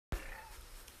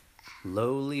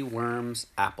Lowly Worm's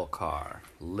Apple Car,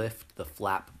 Lift the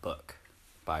Flap Book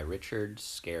by Richard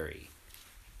Scarry.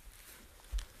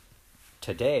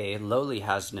 Today, Lowly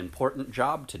has an important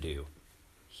job to do.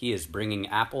 He is bringing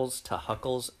apples to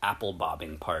Huckle's apple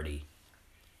bobbing party.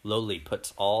 Lowly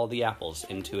puts all the apples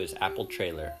into his apple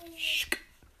trailer.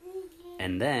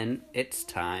 And then it's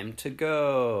time to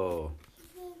go.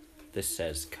 This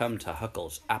says, "Come to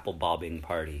Huckle's apple bobbing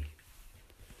party."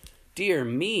 Dear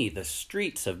me, the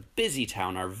streets of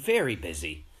Busytown are very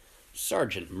busy.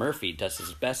 Sergeant Murphy does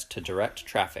his best to direct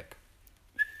traffic.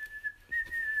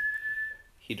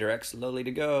 He directs Lowly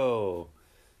to go.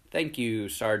 Thank you,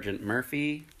 Sergeant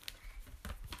Murphy.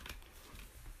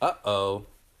 Uh-oh.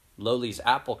 Lowly's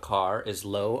apple car is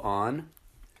low on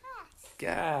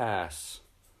gas.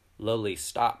 Lowly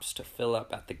stops to fill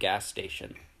up at the gas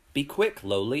station. Be quick,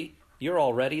 Lowly. You're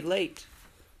already late.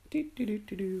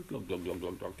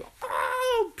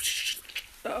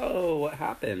 Oh, what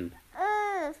happened?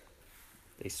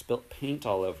 They spilt paint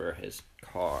all over his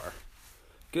car.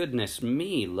 Goodness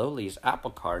me, Lowly's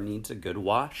apple car needs a good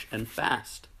wash and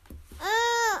fast.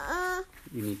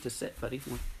 You need to sit, buddy.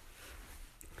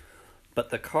 But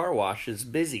the car wash is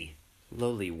busy.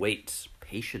 Lowly waits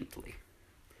patiently.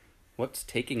 What's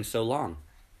taking so long?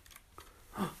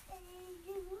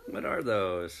 What are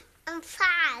those?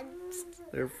 Frogs.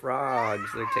 They're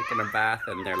frogs. They're taking a bath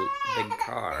in their big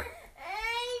car.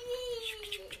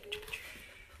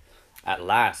 At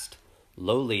last,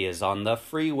 Lowly is on the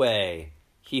freeway.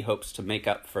 He hopes to make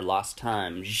up for lost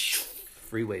time.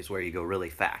 Freeway's where you go really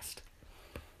fast.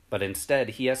 But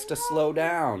instead, he has to slow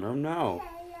down. Oh no.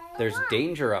 There's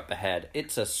danger up ahead.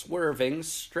 It's a swerving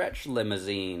stretch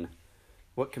limousine.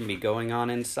 What can be going on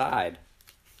inside?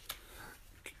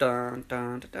 Dun,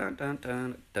 dun, dun, dun,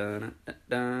 dun, dun, dun,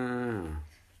 dun.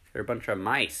 They're a bunch of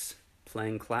mice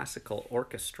playing classical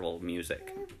orchestral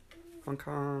music. Honk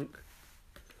honk.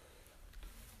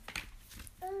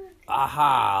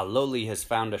 Aha! Lowly has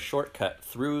found a shortcut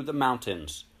through the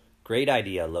mountains. Great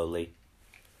idea, Lowly.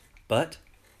 But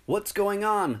what's going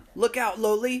on? Look out,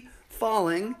 Lowly!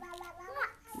 Falling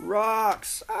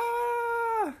rocks!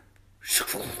 Ah!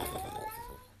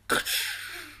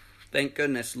 Thank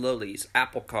goodness Lowly's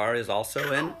apple car is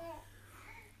also an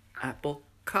apple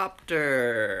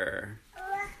copter.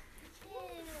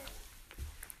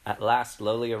 At last,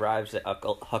 Lowly arrives at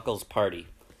Huckle's party.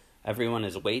 Everyone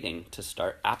is waiting to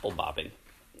start apple bobbing.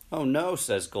 Oh no,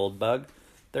 says Goldbug.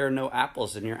 There are no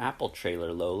apples in your apple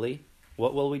trailer, Lowly.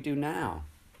 What will we do now?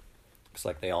 Looks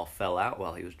like they all fell out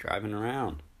while he was driving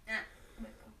around.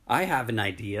 I have an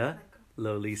idea,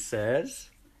 Lowly says.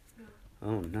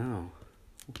 Oh no.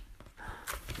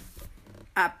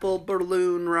 Apple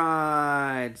balloon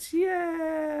rides!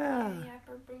 Yeah!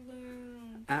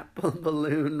 Apple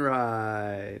balloon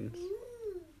rides.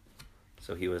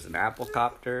 So he was an apple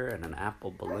copter and an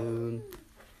apple balloon.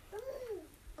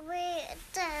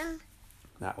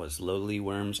 That was Lowly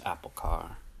Worm's apple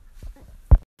car.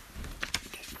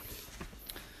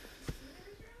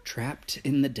 Trapped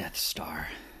in the Death Star.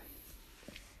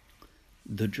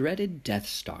 The dreaded Death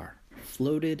Star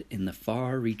floated in the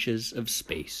far reaches of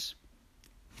space.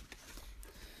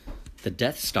 The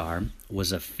Death Star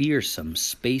was a fearsome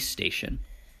space station.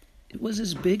 It was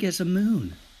as big as a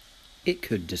moon. It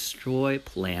could destroy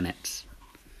planets.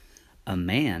 A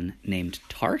man named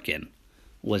Tarkin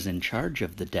was in charge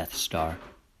of the Death Star.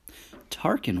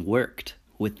 Tarkin worked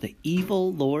with the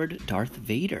evil Lord Darth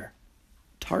Vader.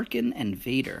 Tarkin and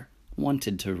Vader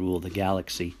wanted to rule the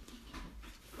galaxy.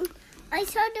 I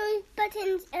saw those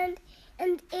buttons, and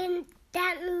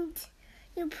that means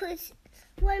you push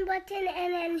one button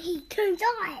and then he turns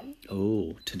on.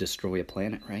 Oh, to destroy a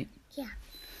planet, right? Yeah.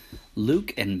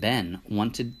 Luke and Ben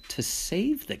wanted to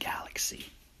save the galaxy.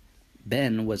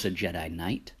 Ben was a Jedi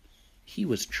Knight. He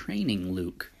was training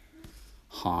Luke.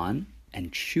 Han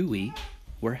and Chewie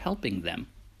were helping them.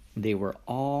 They were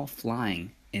all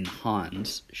flying in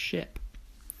Han's ship.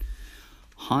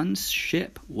 Han's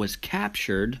ship was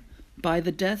captured by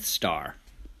the Death Star.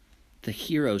 The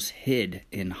heroes hid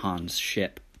in Han's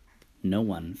ship. No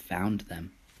one found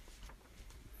them.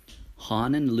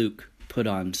 Han and Luke put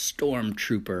on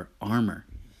stormtrooper armor.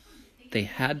 They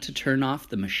had to turn off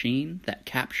the machine that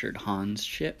captured Han's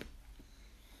ship.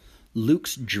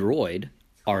 Luke's droid,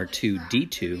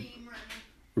 R2-D2,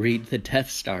 read the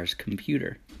Death Star's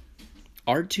computer.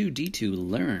 R2-D2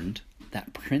 learned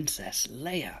that Princess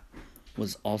Leia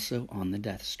was also on the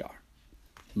Death Star.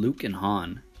 Luke and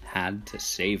Han had to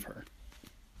save her.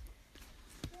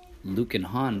 Luke and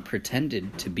Han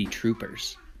pretended to be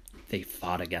troopers. They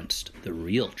fought against the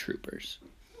real troopers.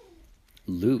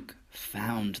 Luke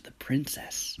found the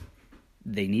princess.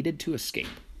 They needed to escape.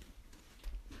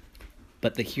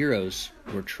 But the heroes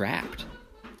were trapped.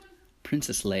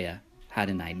 Princess Leia had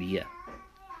an idea.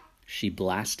 She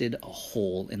blasted a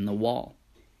hole in the wall.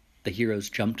 The heroes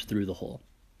jumped through the hole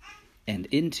and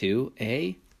into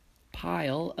a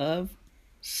pile of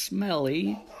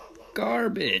smelly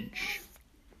garbage.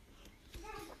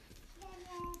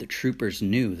 The troopers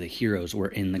knew the heroes were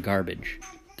in the garbage.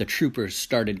 The troopers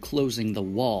started closing the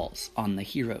walls on the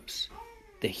heroes.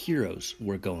 The heroes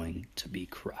were going to be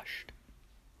crushed.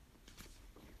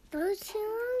 Those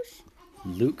heroes?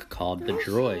 Luke called the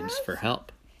droids for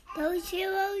help. Those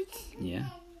heroes? Yeah.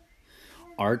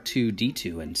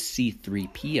 R2-D2 and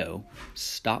C-3PO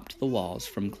stopped the walls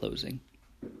from closing.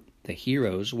 The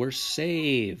heroes were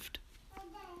saved.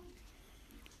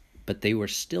 But they were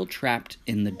still trapped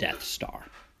in the Death Star.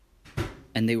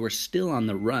 And they were still on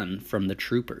the run from the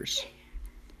troopers.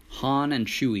 Han and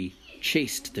Chewie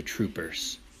chased the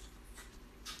troopers.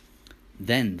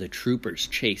 Then the troopers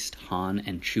chased Han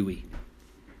and Chewie.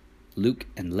 Luke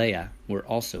and Leia were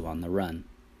also on the run.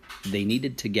 They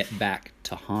needed to get back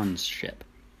to Han's ship,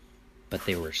 but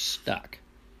they were stuck.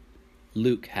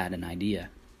 Luke had an idea.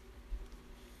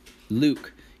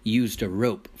 Luke used a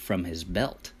rope from his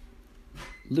belt.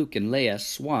 Luke and Leia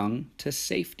swung to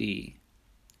safety.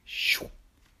 Shoo!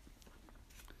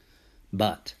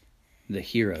 But the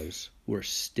heroes were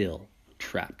still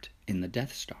trapped in the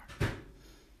Death Star.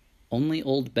 Only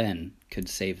old Ben could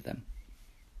save them.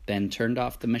 Ben turned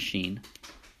off the machine.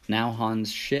 Now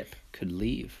Han's ship could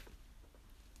leave.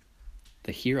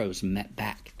 The heroes met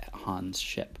back at Han's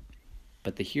ship,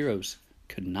 but the heroes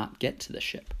could not get to the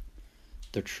ship.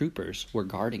 The troopers were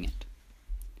guarding it.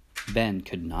 Ben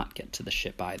could not get to the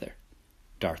ship either.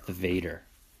 Darth Vader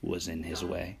was in his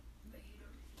way.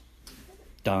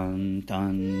 Dun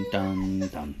dun dun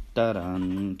dun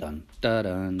dun dun dun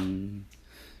dun.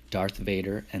 Darth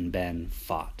Vader and Ben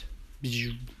fought.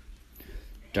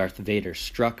 Darth Vader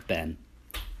struck Ben,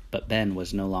 but Ben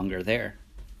was no longer there.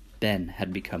 Ben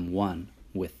had become one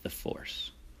with the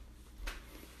Force.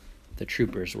 The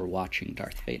troopers were watching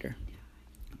Darth Vader.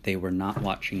 They were not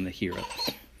watching the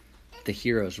heroes. The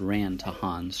heroes ran to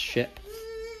Han's ship.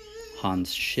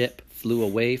 Han's ship flew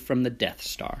away from the Death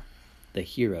Star. The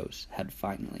heroes had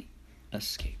finally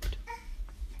escaped.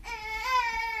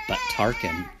 But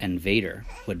Tarkin and Vader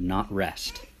would not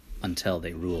rest until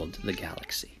they ruled the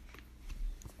galaxy.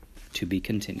 To be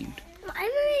continued. I'm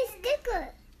a sticker.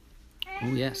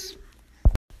 Oh, yes.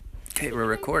 Okay, we're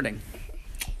recording.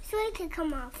 So it could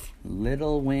come off.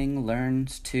 Little Wing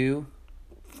learns to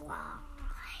Fly.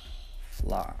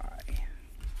 fly.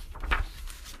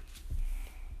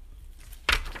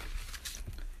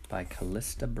 By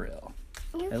Callista Brill.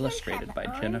 You can Illustrated put by it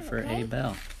on, Jennifer okay? A.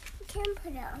 Bell. You can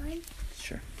put it on.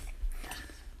 Sure.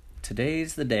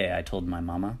 Today's the day, I told my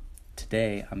mama.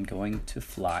 Today I'm going to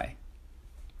fly.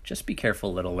 Just be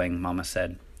careful, Little Wing, Mama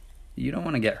said. You don't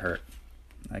want to get hurt.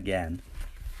 Again.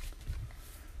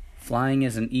 Flying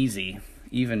isn't easy,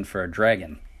 even for a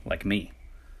dragon like me.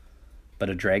 But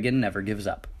a dragon never gives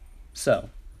up. So,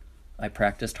 I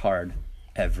practiced hard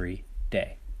every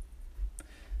day.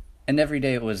 And every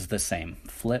day it was the same.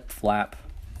 Flip, flap,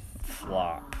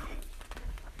 flop.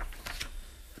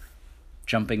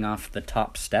 Jumping off the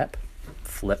top step.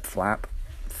 Flip, flap,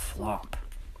 flop.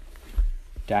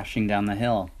 Dashing down the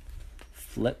hill.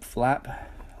 Flip, flap,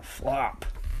 flop.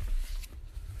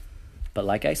 But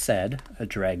like I said, a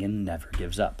dragon never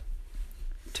gives up.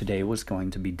 Today was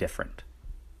going to be different.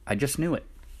 I just knew it.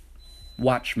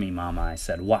 Watch me, Mama, I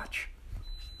said. Watch.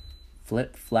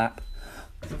 Flip, flap,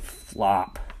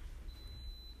 flop.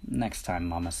 Next time,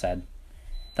 Mama said.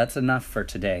 That's enough for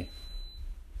today.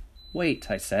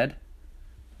 Wait, I said.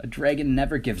 A dragon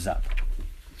never gives up.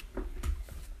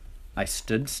 I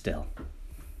stood still.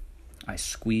 I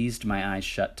squeezed my eyes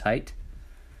shut tight.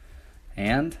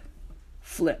 And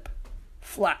flip,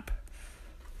 flap,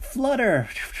 flutter.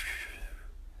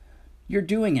 You're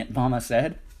doing it, Mama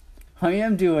said. I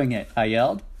am doing it, I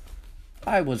yelled.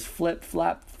 I was flip,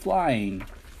 flap, flying.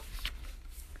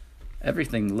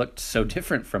 Everything looked so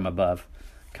different from above.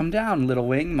 Come down, Little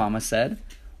Wing, Mama said.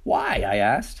 Why? I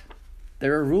asked.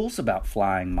 There are rules about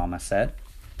flying, Mama said.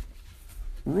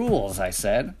 Rules, I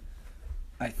said.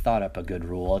 I thought up a good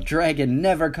rule. A dragon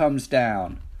never comes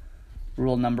down.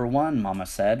 Rule number 1, Mama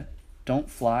said. Don't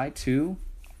fly too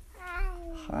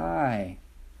high.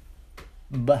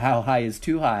 But how high is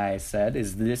too high, I said.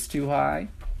 Is this too high?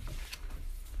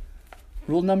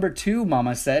 Rule number 2,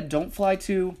 Mama said. Don't fly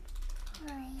too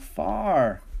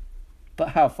far. But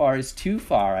how far is too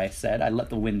far, I said. I let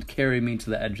the wind carry me to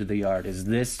the edge of the yard. Is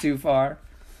this too far?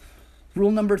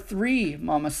 Rule number 3,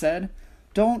 Mama said.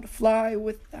 Don't fly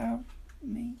without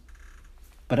me.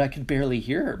 But I could barely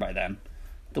hear her by then.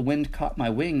 The wind caught my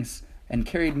wings and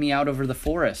carried me out over the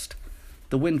forest.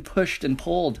 The wind pushed and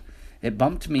pulled. It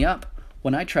bumped me up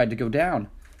when I tried to go down.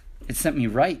 It sent me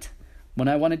right when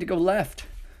I wanted to go left.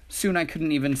 Soon I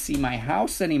couldn't even see my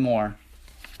house anymore.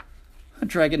 A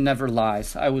dragon never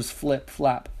lies. I was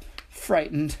flip-flap,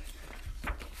 frightened.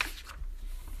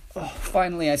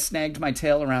 Finally, I snagged my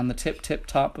tail around the tip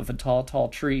top of a tall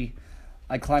tree.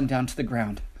 I climbed down to the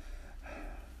ground.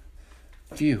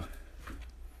 Phew.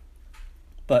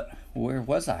 But where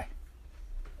was I?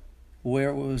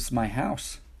 Where was my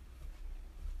house?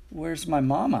 Where's my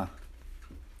mama?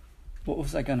 What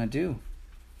was I gonna do?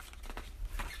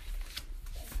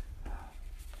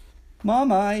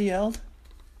 Mama, I yelled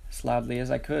as loudly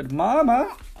as I could.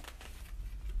 Mama!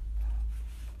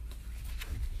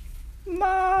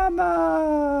 Mama!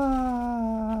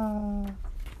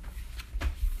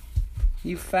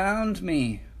 You found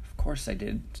me. Of course I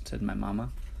did, said my mama.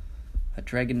 A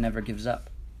dragon never gives up.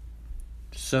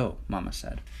 So, Mama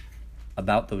said,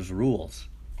 about those rules.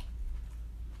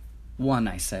 1,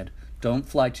 I said, don't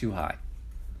fly too high.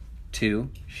 2,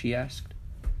 she asked.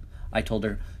 I told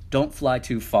her, don't fly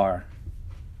too far.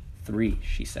 3,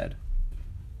 she said,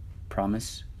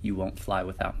 promise you won't fly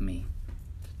without me.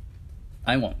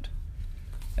 I won't,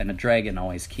 and a dragon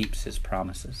always keeps his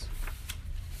promises.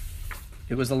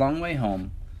 It was a long way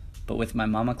home, but with my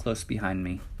mama close behind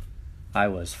me, I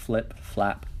was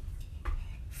flip-flap,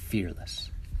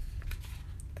 fearless.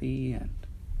 The end.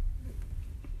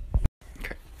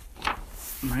 Okay.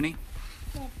 Ready?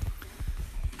 Yeah.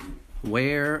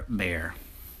 Were-bear.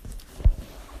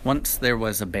 Once there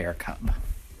was a bear cub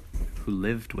who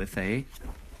lived with a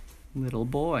little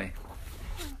boy.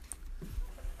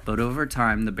 But over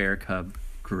time, the bear cub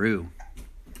grew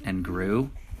and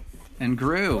grew and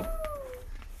grew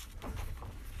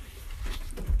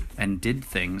and did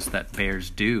things that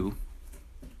bears do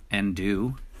and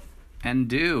do and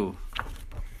do.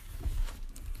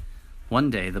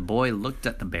 One day, the boy looked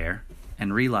at the bear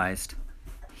and realized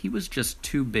he was just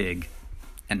too big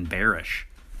and bearish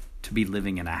to be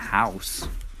living in a house.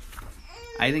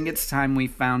 I think it's time we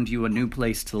found you a new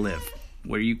place to live,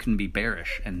 where you can be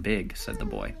bearish and big, said the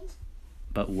boy.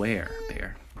 But where,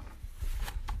 bear?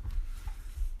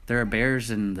 There are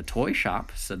bears in the toy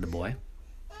shop, said the boy.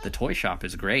 The toy shop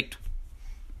is great.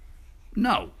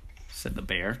 No, said the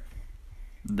bear.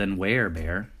 Then where,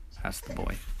 bear? Asked the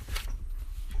boy.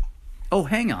 Oh,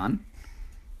 hang on.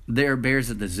 There are bears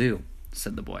at the zoo,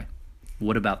 said the boy.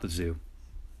 What about the zoo?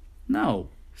 No,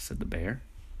 said the bear.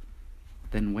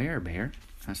 Then where, bear?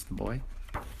 Asked the boy.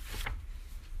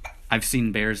 I've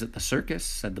seen bears at the circus,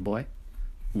 said the boy.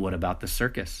 What about the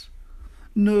circus?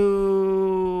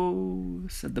 No,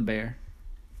 said the bear.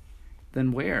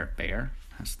 Then where, bear?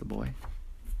 Asked the boy.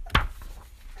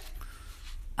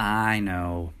 I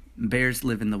know. Bears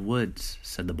live in the woods,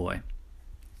 said the boy.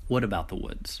 What about the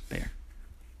woods, bear?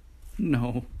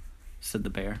 No, said the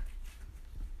bear.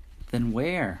 Then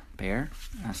where, bear?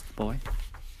 Asked the boy.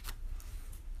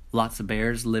 Lots of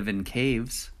bears live in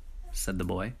caves, said the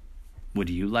boy. Would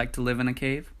you like to live in a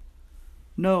cave?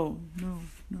 No,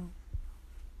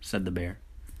 said the bear.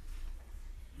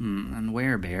 And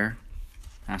where, bear?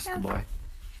 Asked the boy.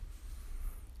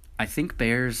 I think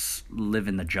bears live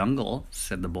in the jungle,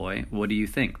 said the boy. What do you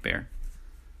think, bear?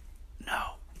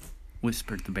 No,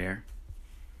 whispered the bear.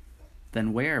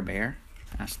 Then where, bear?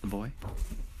 Asked the boy.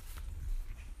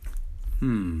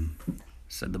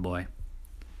 Said the boy.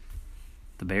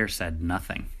 The bear said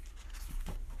nothing.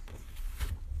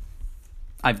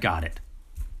 I've got it,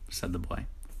 said the boy.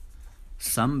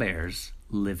 Some bears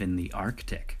live in the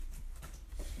Arctic.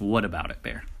 What about it,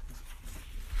 bear?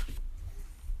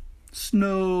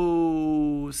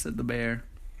 Snow, said the bear.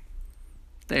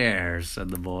 There, said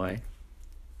the boy.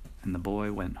 And the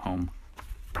boy went home.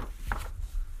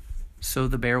 So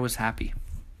the bear was happy,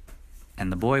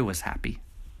 and the boy was happy,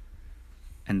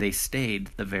 and they stayed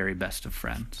the very best of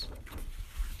friends.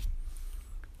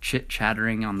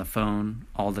 Chit-chattering on the phone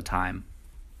all the time.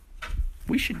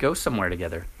 We should go somewhere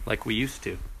together, like we used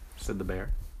to, said the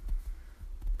bear.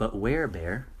 But where,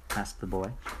 bear? Asked the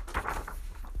boy.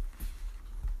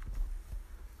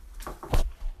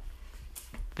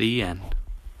 The end.